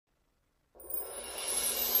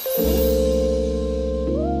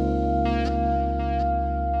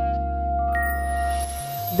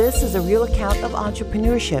This is a real account of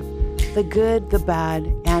entrepreneurship, the good, the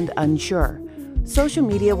bad, and unsure. Social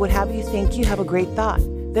media would have you think you have a great thought,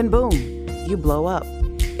 then boom, you blow up.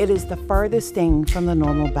 It is the farthest thing from the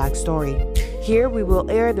normal backstory. Here we will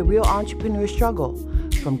air the real entrepreneur struggle,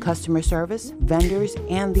 from customer service, vendors,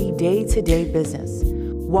 and the day-to-day business.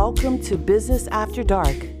 Welcome to Business After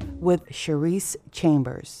Dark with Sharice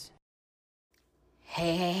Chambers.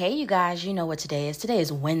 Hey, you guys, you know what today is. Today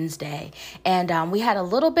is Wednesday, and we had a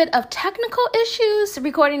little bit of technical issues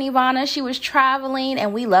recording Ivana. She was traveling,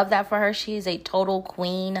 and we love that for her. She is a total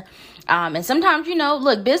queen. And sometimes,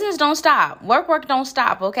 look, business don't stop. Work don't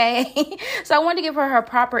stop, okay? So I wanted to give her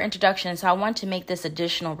proper introduction, so I wanted to make this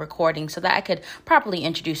additional recording so that I could properly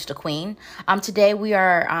introduce the queen. Today we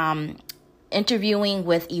are interviewing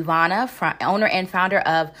with Ivana, owner and founder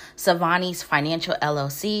of Savany's Financial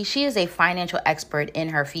LLC. She is a financial expert in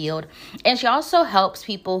her field, and she also helps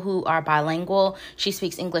people who are bilingual. She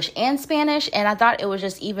speaks English and Spanish, and I thought it was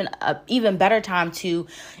just even better time to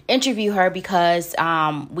interview her because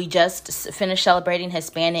we just finished celebrating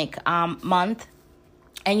Hispanic month,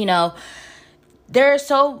 and there's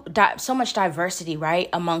so much diversity, right,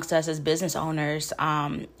 amongst us as business owners.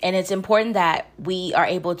 And it's important that we are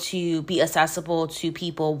able to be accessible to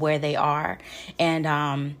people where they are. And,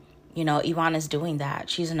 Ivana's doing that.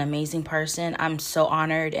 She's an amazing person. I'm so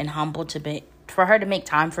honored and humbled for her to make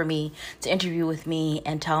time for me to interview with me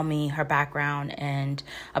and tell me her background and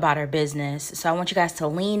about her business. So I want you guys to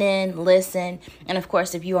lean in, listen. And of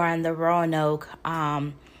course, if you are in the Roanoke,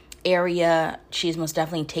 area, she's most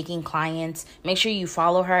definitely taking clients. Make sure you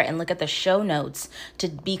follow her and look at the show notes to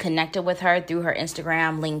be connected with her through her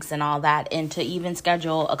Instagram links and all that, and to even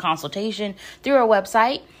schedule a consultation through her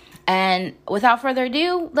website. And without further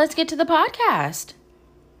ado, let's get to the podcast.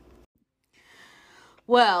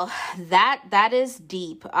 Well, that is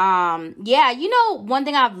deep. One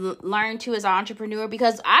thing I've learned too as an entrepreneur,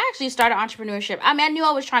 because I actually started entrepreneurship. I mean, I knew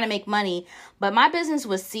I was trying to make money, but my business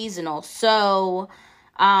was seasonal. So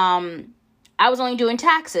I was only doing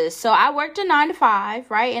taxes. So I worked a 9 to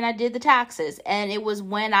 5, right? And I did the taxes. And it was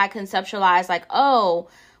when I conceptualized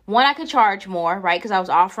one, I could charge more, right? Because I was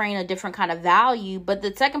offering a different kind of value. But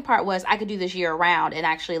the second part was I could do this year round and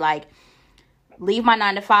actually leave my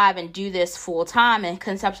 9 to 5 and do this full time, and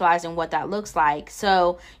conceptualizing what that looks like.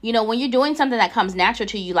 So, when you're doing something that comes natural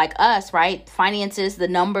to you, like us, right? Finances, the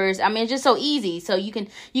numbers, I mean, it's just so easy. So you can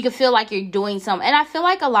feel like you're doing something. And I feel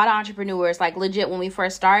like a lot of entrepreneurs, legit, when we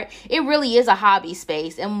first start, it really is a hobby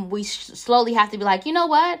space. And we slowly have to be like, you know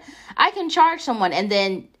what? I can charge someone.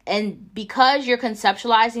 And because you're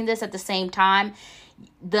conceptualizing this at the same time,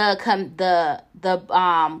 the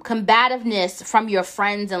combativeness from your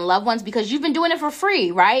friends and loved ones, because you've been doing it for free,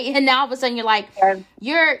 right? And now all of a sudden you're like,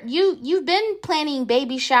 you've been planning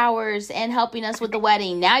baby showers and helping us with the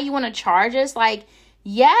wedding. Now you want to charge us?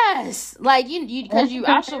 Yes, because you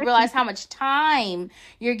also realize how much time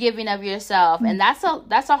you're giving of yourself, and that's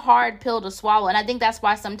a hard pill to swallow. And I think that's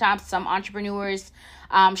why sometimes some entrepreneurs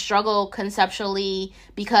struggle conceptually,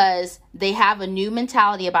 because they have a new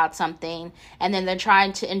mentality about something, and then they're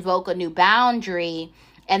trying to invoke a new boundary,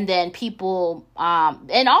 and then people,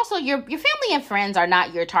 and also your family and friends are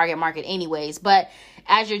not your target market anyways. But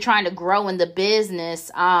as you're trying to grow in the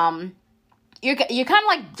business, you're kind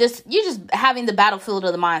of just having the battlefield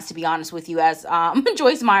of the minds, to be honest with you, as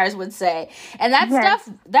Joyce Myers would say. And that stuff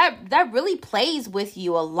that really plays with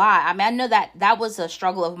you a lot. I mean, I know that was a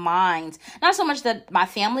struggle of mine. Not so much that my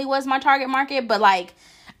family was my target market, but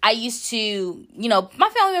I used to, my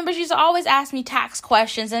family members used to always ask me tax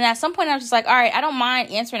questions. And at some point I was just like, all right, I don't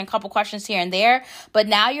mind answering a couple questions here and there, but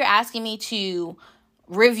now you're asking me to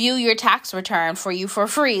review your tax return for you for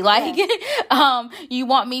free. You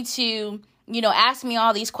want me to ask me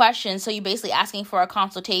all these questions. So you're basically asking for a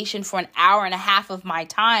consultation for an hour and a half of my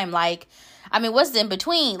time. What's in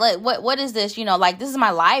between? What is this? This is my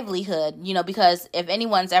livelihood, because if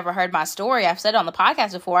anyone's ever heard my story, I've said it on the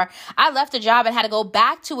podcast before, I left a job and had to go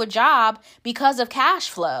back to a job because of cash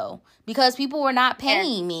flow, because people were not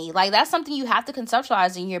paying me. That's something you have to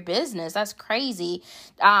conceptualize in your business. That's crazy.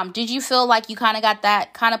 Did you feel like you kind of got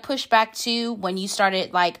that kind of pushback too when you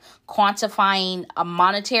started quantifying a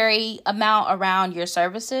monetary amount around your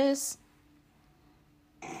services?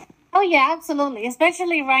 Oh yeah, absolutely.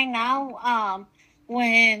 Especially right now,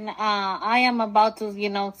 when I am about to,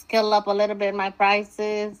 scale up a little bit my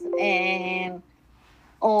prices,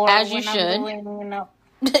 or as you when should, I'm doing,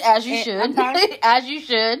 as you should, as you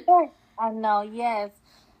should. I know, yes.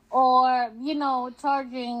 Or,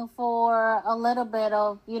 charging for a little bit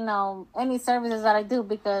of, any services that I do,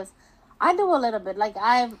 because I do a little bit. Like,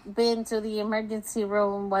 I've been to the emergency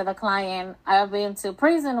room with a client. I've been to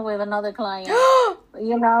prison with another client.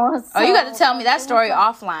 You know. Oh, you got to tell me that things story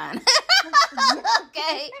like- offline.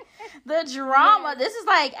 Okay. The drama. This is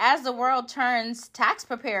like As the World Turns tax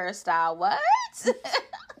preparer style. What?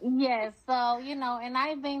 Yes. So, you know, and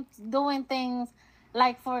I've been doing things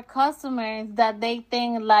like for customers that they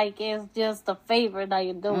think like it's just a favor that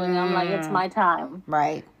you're doing. I'm like, it's my time.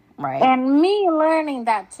 Right. Right. And me learning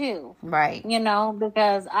that too. Right. You know,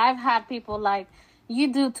 because I've had people like,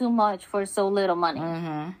 you do too much for so little money.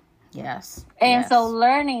 Mm-hmm. Yes. And yes. so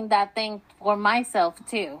learning that thing for myself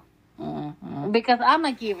too. Mm-hmm. Because I'm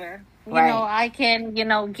a giver. You Right. know, I can, you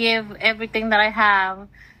know, give everything that I have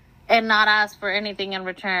and not ask for anything in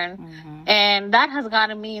return. Mm-hmm. And that has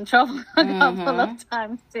gotten me in trouble a couple of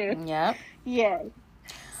times too. Yep. Yeah.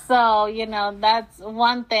 So, you know, that's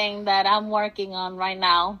one thing that I'm working on right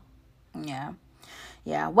now. Yeah.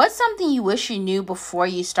 Yeah. What's something you wish you knew before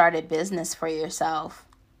you started business for yourself?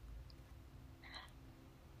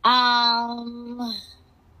 A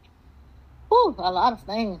lot of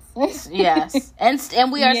things. Yes. And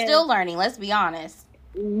we are Yes. still learning, let's be honest.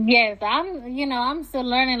 Yes, I'm still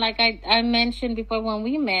learning. Like I mentioned before when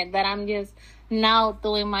we met, that I'm just now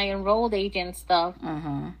doing my enrolled agent stuff.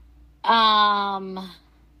 Mm-hmm.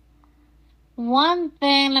 One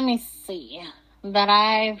thing, let me see, that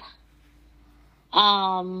I've,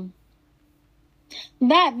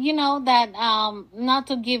 not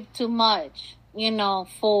to give too much, you know,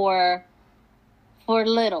 for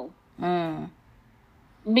little. Mm.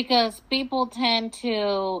 Because people tend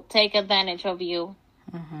to take advantage of you,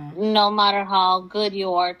 Mm-hmm. no matter how good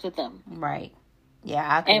you are to them. Right.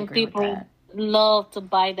 Yeah, I can And agree with people that. love to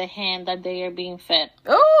buy the hand that they are being fed.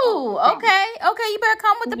 Ooh, okay. Okay, you better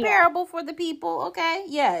come with the Yeah. parable for the people. Okay,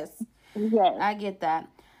 yes. Yes. I get that.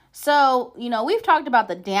 So, you know, we've talked about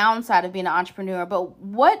the downside of being an entrepreneur, but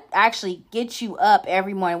what actually gets you up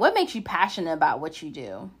every morning? What makes you passionate about what you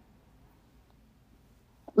do?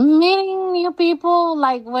 Meeting new people,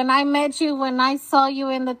 like when I met you, when I saw you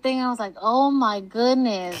in the thing, I was like, oh my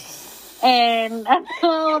goodness. And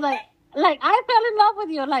so like I fell in love with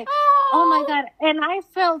you. Like, oh my God. And I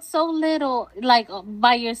felt so little like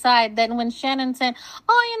by your side. Then when Shannon said,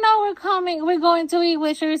 oh, you know, we're going to eat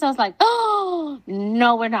with Sharice, I was like, oh,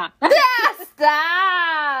 no, we're not.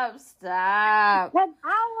 Stop. But I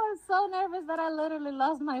was so nervous that I literally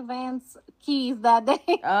lost my van's keys that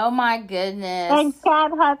day. Oh my goodness. And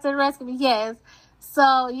Kat had to rescue me. Yes.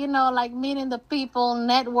 So, you know, like meeting the people,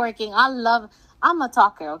 networking. I'm a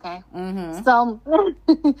talker, okay? Mm-hmm. So,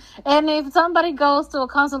 and if somebody goes to a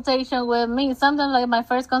consultation with me, sometimes like my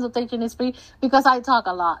first consultation is free because I talk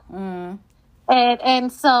a lot. Mm.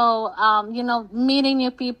 And so, you know, meeting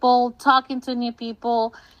new people, talking to new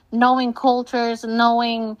people, knowing cultures,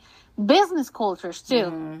 knowing business cultures too.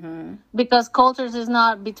 Mm-hmm. Because cultures is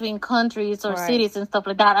not between countries or Right. cities and stuff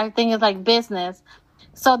like that. I think it's like business.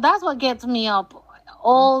 So that's what gets me up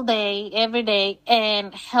all day, every day,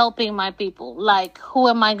 and helping my people. Like, who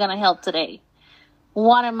am I going to help today?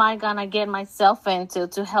 What am I going to get myself into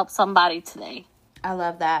to help somebody today? I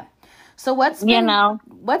love that. So what's been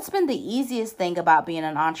the easiest thing about being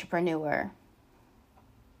an entrepreneur?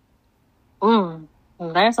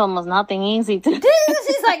 There's almost nothing easy to do.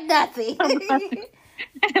 She's like nothing.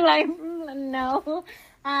 Like, no.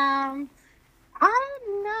 I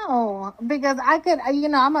don't know. Because I could, you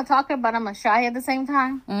know, I'm a talker, but I'm a shy at the same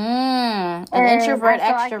time. An introvert, so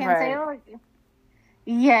I extrovert. can say,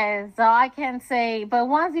 yes, so I can say, but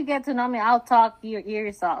once you get to know me, I'll talk your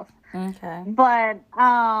ears off. Okay. But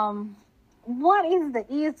what is the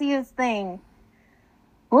easiest thing?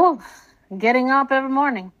 Getting up every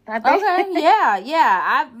morning. I think. Okay, yeah.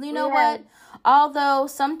 You know what? Although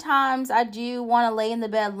sometimes I do want to lay in the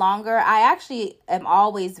bed longer, I actually am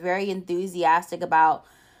always very enthusiastic about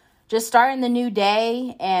just starting the new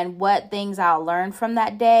day and what things I'll learn from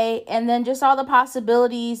that day. And then just all the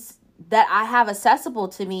possibilities that I have accessible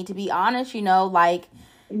to me, to be honest, you know, like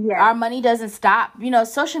our money doesn't stop. You know,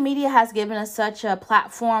 social media has given us such a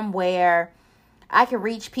platform where I can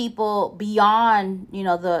reach people beyond, you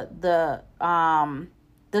know, the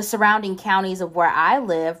surrounding counties of where I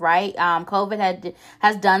live, right? COVID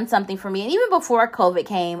has done something for me. And even before COVID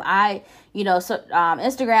came,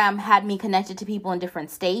 Instagram had me connected to people in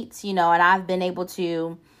different states, you know, and I've been able to,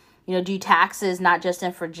 you know, do taxes, not just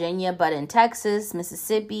in Virginia, but in Texas,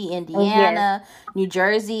 Mississippi, Indiana, New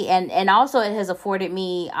Jersey. And also it has afforded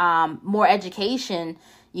me more education,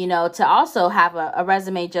 you know, to also have a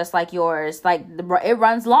resume just like yours. Like it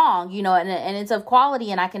runs long, you know, and it's of quality,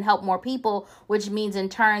 and I can help more people, which means in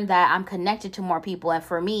turn that I'm connected to more people. And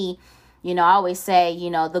for me, I always say,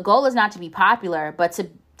 the goal is not to be popular, but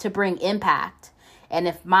to bring impact. And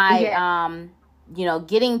if my,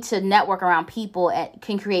 getting to network around people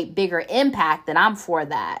can create bigger impact, then I'm for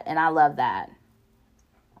that. And I love that.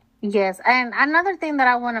 Yes, and another thing that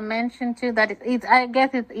I want to mention too that I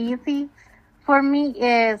guess it's easy for me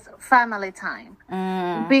is family time.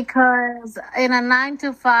 Because in a 9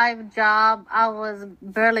 to 5 job,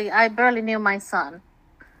 I barely knew my son,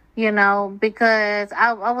 because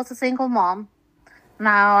I was a single mom.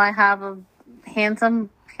 Now I have a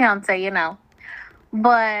handsome fiance.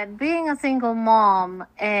 But being a single mom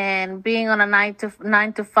and being on a 9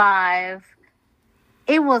 to 5,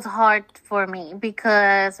 it was hard for me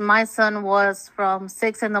because my son was from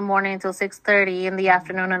 6 in the morning till 6:30 in the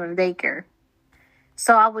afternoon in the daycare.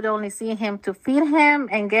 So I would only see him to feed him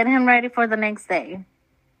and get him ready for the next day.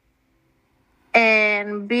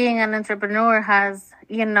 And being an entrepreneur has,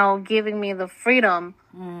 giving me the freedom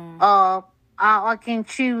of I can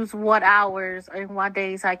choose what hours and what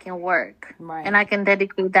days I can work. Right. And I can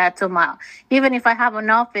dedicate that to even if I have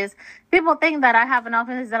an office, people think that I have an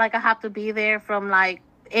office that I have to be there from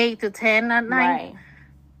 8 to 10 at night. Right.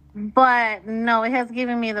 But no, it has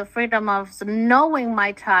given me the freedom of knowing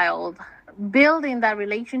my child, building that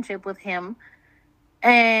relationship with him,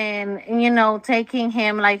 and, taking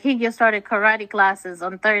him, he just started karate classes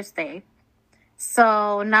on Thursday.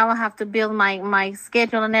 So now I have to build my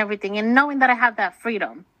schedule and everything, and knowing that I have that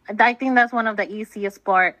freedom. I think that's one of the easiest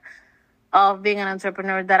part of being an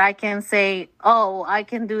entrepreneur, that I can say, oh, I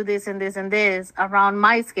can do this and this and this around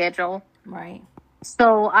my schedule. Right.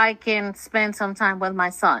 So I can spend some time with my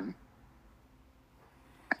son.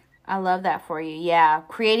 I love that for you. Yeah.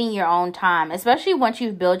 Creating your own time, especially once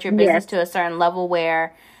you've built your business to a certain level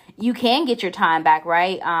where you can get your time back,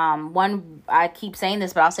 right? I keep saying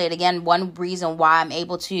this, but I'll say it again. One reason why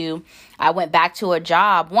I went back to a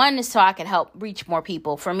job, one is so I can help reach more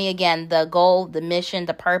people. For me, again, the goal, the mission,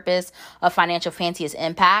 the purpose of Financial Fancy is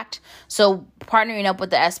impact. So partnering up with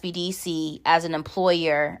the SBDC as an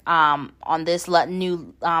employer on this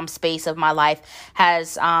new space of my life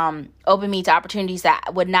has opened me to opportunities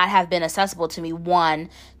that would not have been accessible to me. One,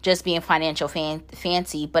 just being financial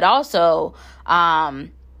fancy, but also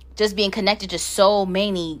just being connected to so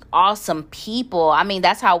many awesome people. I mean,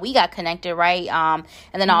 that's how we got connected, right? And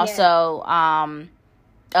then also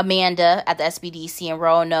Amanda at the SBDC in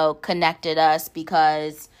Roanoke connected us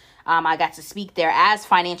because I got to speak there as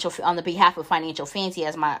on the behalf of Financial Fancy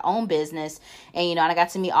as my own business. And, and I got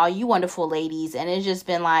to meet all you wonderful ladies. And it's just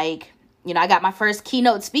been I got my first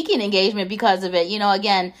keynote speaking engagement because of it.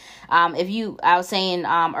 Again, I was saying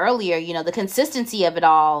earlier, the consistency of it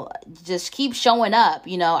all, just keep showing up.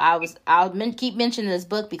 I'll keep mentioning this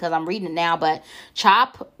book because I'm reading it now, but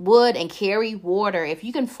Chop Wood and Carry Water. If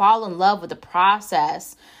you can fall in love with the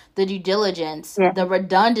process, the due diligence, the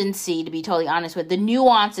redundancy, to be totally honest with, the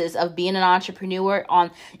nuances of being an entrepreneur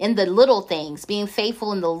in the little things, being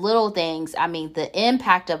faithful in the little things. I mean, the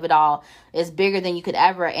impact of it all is bigger than you could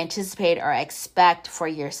ever anticipate or expect for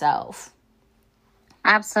yourself.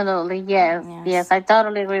 Absolutely. Yes. I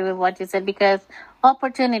totally agree with what you said, because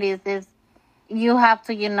opportunities is, you have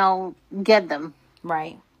to, get them.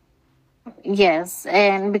 Right. Yes.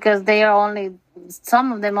 And because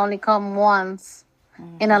some of them only come once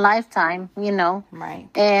in a lifetime, Right.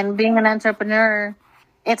 And being an entrepreneur,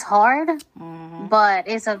 it's hard, but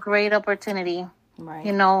it's a great opportunity. Right.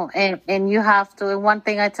 And you have to. One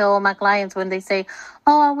thing I tell my clients when they say,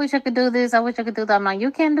 oh, I wish I could do this, I wish I could do that, I'm like, you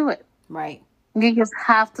can't do it. Right. You just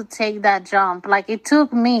have to take that jump. It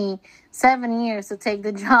took me 7 years to take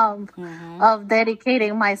the jump of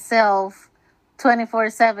dedicating myself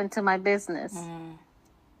 24/7 to my business.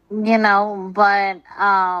 But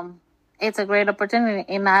it's a great opportunity,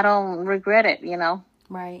 and I don't regret it,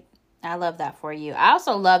 Right. I love that for you. I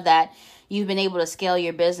also love that you've been able to scale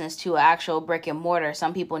your business to an actual brick and mortar.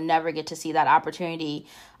 Some people never get to see that opportunity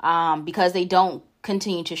because they don't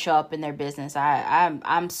continue to show up in their business.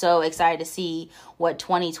 I'm so excited to see what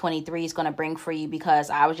 2023 is going to bring for you,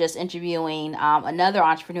 because I was just interviewing another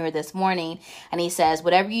entrepreneur this morning, and he says,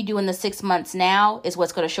 whatever you do in the 6 months now is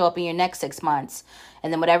what's going to show up in your next 6 months.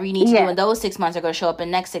 And then whatever you need to do in those 6 months are going to show up in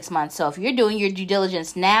the next 6 months. So if you're doing your due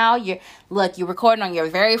diligence now, you're recording on your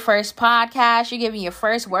very first podcast. You're giving your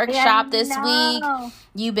first workshop week.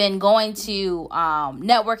 You've been going to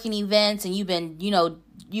networking events, and you've been,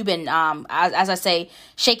 as I say,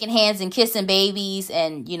 shaking hands and kissing babies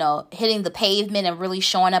and, hitting the pavement and really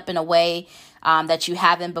showing up in a way that you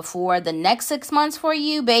haven't before. The next 6 months for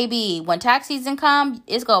you, baby, when tax season come,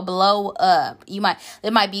 it's gonna blow up.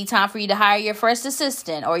 It might be time for you to hire your first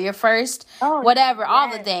assistant or your first whatever,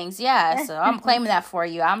 all the things. Yeah, so I'm claiming that for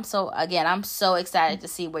you. I'm so excited to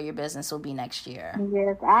see where your business will be next year.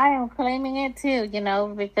 Yes, I am claiming it too,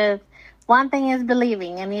 because one thing is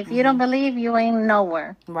believing, and if you don't believe, you ain't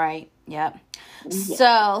nowhere. Right. Yep. Yes.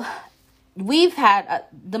 So we've had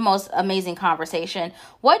the most amazing conversation.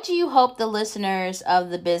 What do you hope the listeners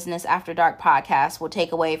of the Business After Dark podcast will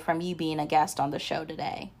take away from you being a guest on the show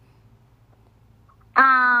today?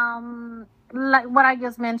 Like what I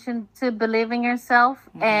just mentioned, to believe in yourself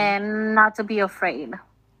and not to be afraid.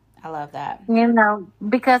 I love that.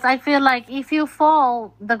 Because I feel like if you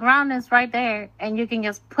fall, the ground is right there, and you can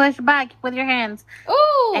just push back with your hands.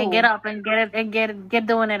 Ooh. And get up and get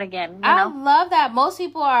doing it again. I love that. Most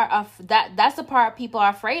people are that's the part people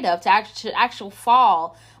are afraid of, to actual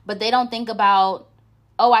fall, but they don't think about,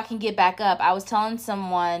 I can get back up. I was telling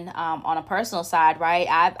someone on a personal side, right?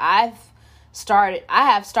 I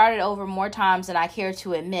have started over more times than I care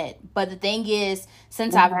to admit, but the thing is,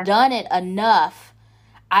 since I've done it enough,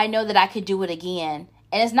 I know that I could do it again.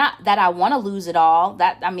 And it's not that I want to lose it all.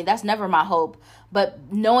 That's never my hope. But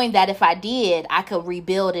knowing that if I did, I could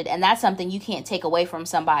rebuild it. And that's something you can't take away from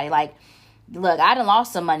somebody. Like, look, I done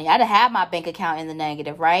lost some money. I done had my bank account in the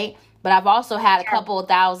negative, right? But I've also had a couple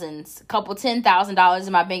 $10,000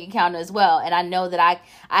 in my bank account as well. And I know that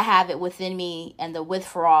I have it within me and the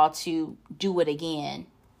withdrawal to do it again.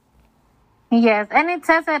 Yes, and it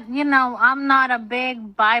says that, I'm not a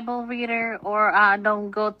big Bible reader, or I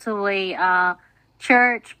don't go to a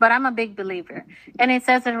church, but I'm a big believer. And it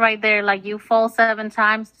says it right there, like, you fall 7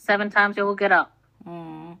 times you will get up.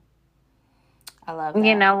 I love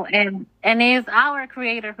that. And it's our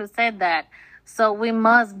Creator who said that. So we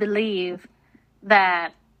must believe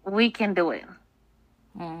that we can do it.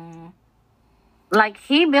 Like,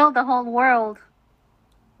 He built the whole world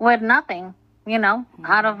with nothing.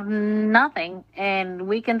 Out of nothing, and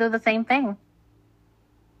we can do the same thing.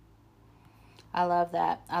 I love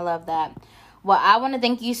that. Well, I want to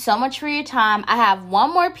thank you so much for your time. I have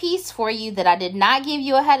one more piece for you that I did not give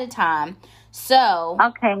you ahead of time. So,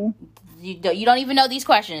 okay, you don't even know these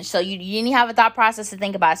questions, so you didn't have a thought process to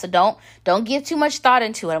think about it. So don't give too much thought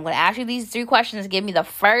into it. I'm going to ask you these 3 questions. Give me the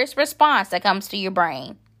first response that comes to your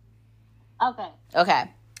brain. Okay.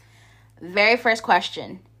 Very first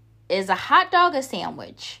question. Is a hot dog a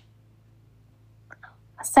sandwich?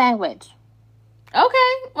 A sandwich.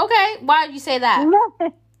 Okay. Why did you say that?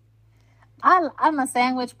 I'm a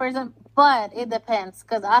sandwich person, but it depends,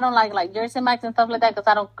 because I don't like Jersey Mike's and stuff like that, because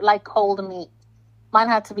I don't like cold meat. Mine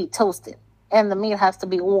has to be toasted, and the meat has to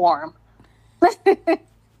be warm. Okay,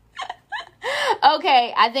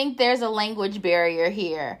 I think there's a language barrier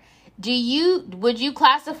here. Would you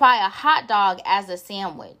classify a hot dog as a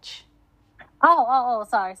sandwich? Oh,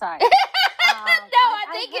 sorry. No, I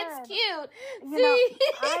think it's cute. See?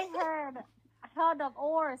 I heard hot dog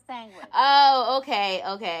or sandwich. Oh, okay.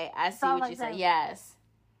 I see what you said. Yes.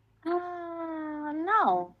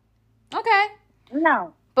 No. Okay.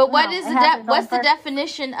 No. But what's the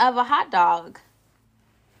definition of a hot dog?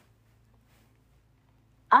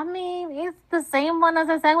 It's the same one as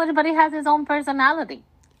a sandwich, but it has its own personality.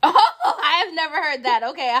 Oh, I have never heard that.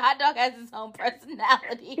 Okay, a hot dog has its own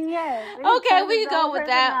personality. Yes. Okay, we could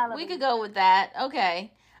go with that.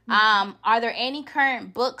 Okay. Are there any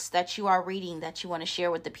current books that you are reading that you want to share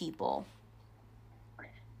with the people?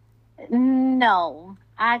 No.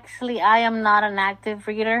 Actually, I am not an active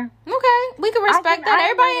reader. Okay, we can respect that.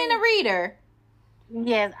 Everybody ain't a reader.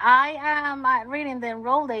 Yes, I am reading The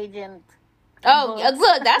Enrolled Agent. Oh,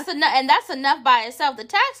 look, that's enough, and that's enough by itself. The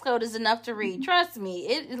tax code is enough to read. Trust me.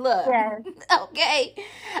 Yes. Okay.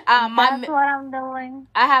 That's what I'm doing.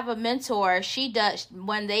 I have a mentor. She does,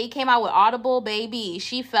 when they came out with Audible, baby,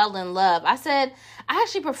 she fell in love. I said, I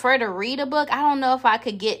actually prefer to read a book. I don't know if I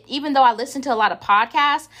could even though I listen to a lot of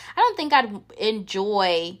podcasts, I don't think I'd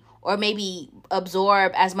enjoy or maybe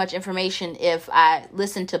absorb as much information if I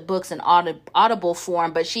listen to books in audible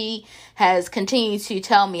form. But she has continued to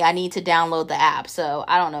tell me I need to download the app. So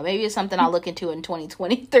I don't know. Maybe it's something I'll look into in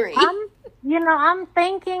 2023. I'm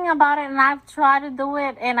thinking about it, and I've tried to do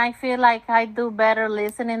it, and I feel like I do better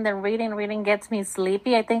listening than reading. Reading gets me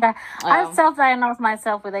sleepy. I think I self-diagnosed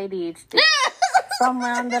myself with ADHD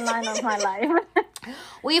somewhere on the line of my life.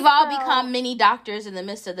 We've all become mini doctors in the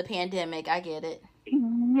midst of the pandemic. I get it.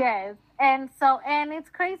 Yes. And it's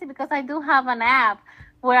crazy because I do have an app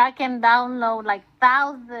where I can download like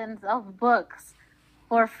thousands of books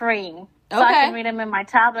for free. So Okay. I can read them in my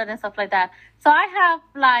tablet and stuff like that. So I have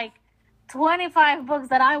like 25 books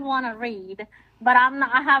that I want to read, but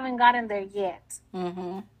I haven't gotten there yet.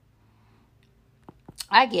 Mm-hmm.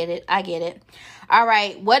 I get it. All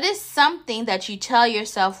right. What is something that you tell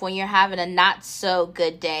yourself when you're having a not so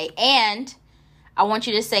good day? And I want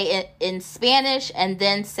you to say it in Spanish and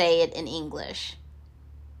then say it in English.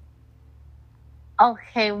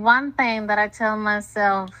 Okay, one thing that I tell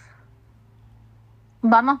myself,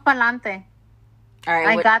 vamos pa'lante. All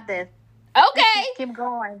right. I got this. Okay. Keep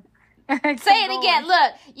going. Say it again.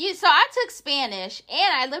 Look, so I took Spanish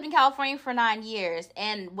and I lived in California for 9 years.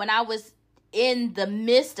 And when I was in the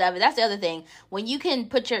midst of it, that's the other thing. When you can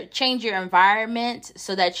change your environment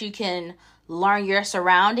so that you can learn your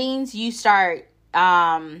surroundings, you start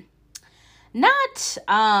not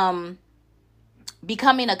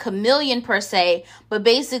becoming a chameleon per se, but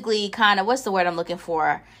basically kind of, what's the word I'm looking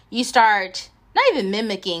for? You start not even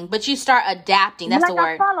mimicking, but you start adapting. That's like the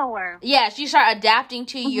word. A follower. Yes, you start adapting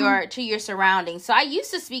to your surroundings. So I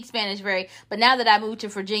used to speak Spanish but now that I moved to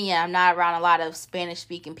Virginia, I'm not around a lot of Spanish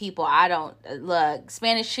speaking people. I don't look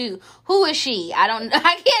Spanish. Who is she? I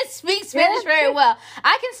can't speak Spanish very well.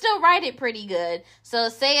 I can still write it pretty good. So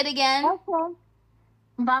say it again. Okay.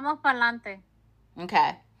 Vamos pa'lante.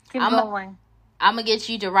 Okay. Keep going. I'm going to get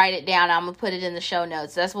you to write it down. I'm going to put it in the show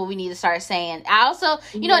notes. That's what we need to start saying. I also,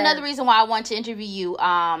 another reason why I want to interview you,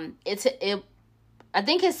 I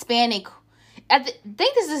think Hispanic, I think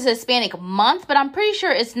this is Hispanic month, but I'm pretty sure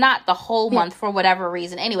it's not the whole month for whatever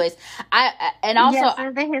reason. Anyways, yes,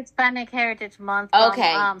 it's the Hispanic Heritage Month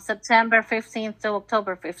from September 15th to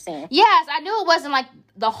October 15th. Yes, I knew it wasn't like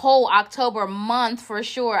the whole October month for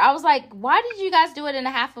sure. I was like, why did you guys do it in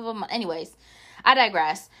a half of a month? Anyways, I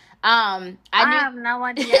digress. I have no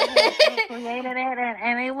idea who created it,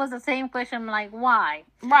 and it was the same question, like, why?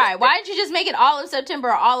 Right. Why didn't you just make it all of September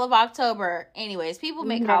or all of October? Anyways, people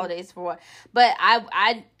make holidays for what? But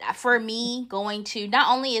for me, going to,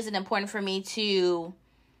 not only is it important for me to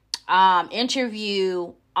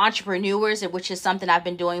interview entrepreneurs, which is something I've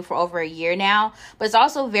been doing for over a year now, but it's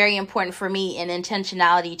also very important for me in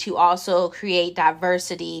intentionality to also create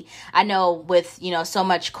diversity. I know with so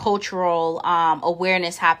much cultural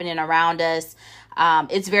awareness happening around us,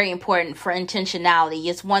 it's very important for intentionality.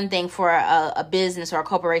 It's one thing for a business or a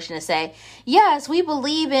corporation to say, yes, we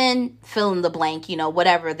believe in fill in the blank,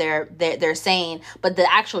 whatever they're saying. But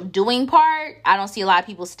the actual doing part, I don't see a lot of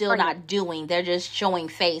people still not doing. They're just showing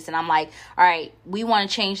face. And I'm like, all right, we want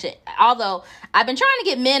to change it. Although I've been trying to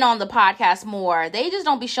get men on the podcast more. They just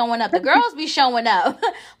don't be showing up. The girls be showing up.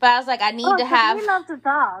 But I was like, I need to have. We love to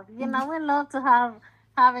talk. We love to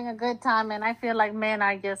having a good time, and I feel like men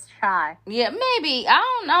are just shy. Yeah, maybe.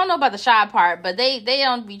 I don't know about the shy part, but they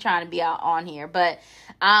don't be trying to be out on here. But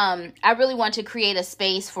I really want to create a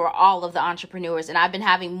space for all of the entrepreneurs, and I've been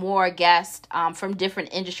having more guests from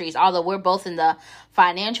different industries. Although we're both in the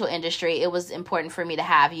financial industry, it was important for me to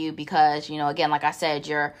have you because, again, like I said,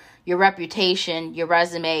 your reputation, your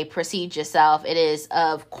resume precedes yourself. It is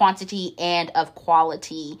of quantity and of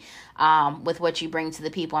quality with what you bring to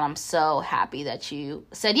the people. And I'm so happy that you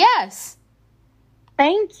said yes.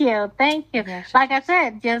 Thank you. Yes, like I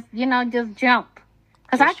said, just jump.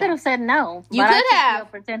 Because I could have said no. You could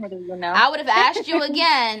have. The opportunity, I would have asked you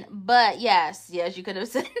again, but yes, you could have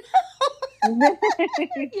said no.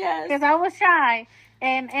 Yes. Because I was shy.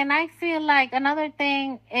 And I feel like another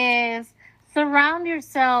thing is surround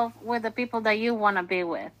yourself with the people that you want to be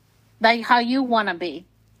with, like how you want to be.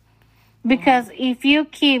 Because if you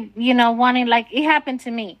keep, wanting, like it happened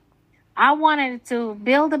to me. I wanted to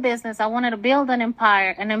build a business. I wanted to build an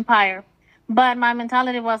empire. But my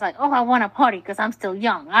mentality was like, I want to party because I'm still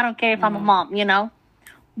young. I don't care if I'm a mom,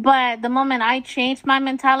 But the moment I changed my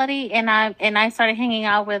mentality and I started hanging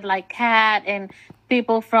out with like Kat and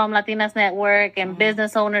people from Latinas Network and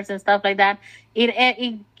business owners and stuff like that,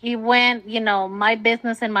 it went, my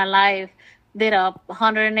business and my life did a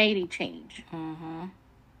 180 change. Mm-hmm.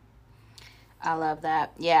 I love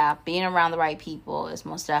that. Yeah, being around the right people is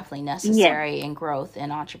most definitely necessary in growth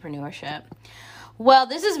and entrepreneurship. Well,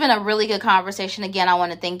 this has been a really good conversation. Again, I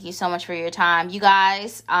want to thank you so much for your time. You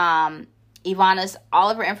guys, Ivana's,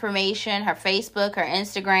 all of her information, her Facebook, her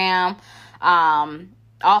Instagram,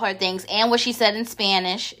 all her things, and what she said in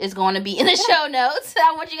Spanish is going to be in the show notes.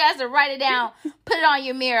 I want you guys to write it down, put it on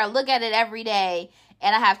your mirror, look at it every day.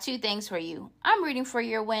 And I have 2 things for you. I'm rooting for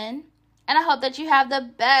your win. And I hope that you have the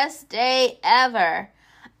best day ever.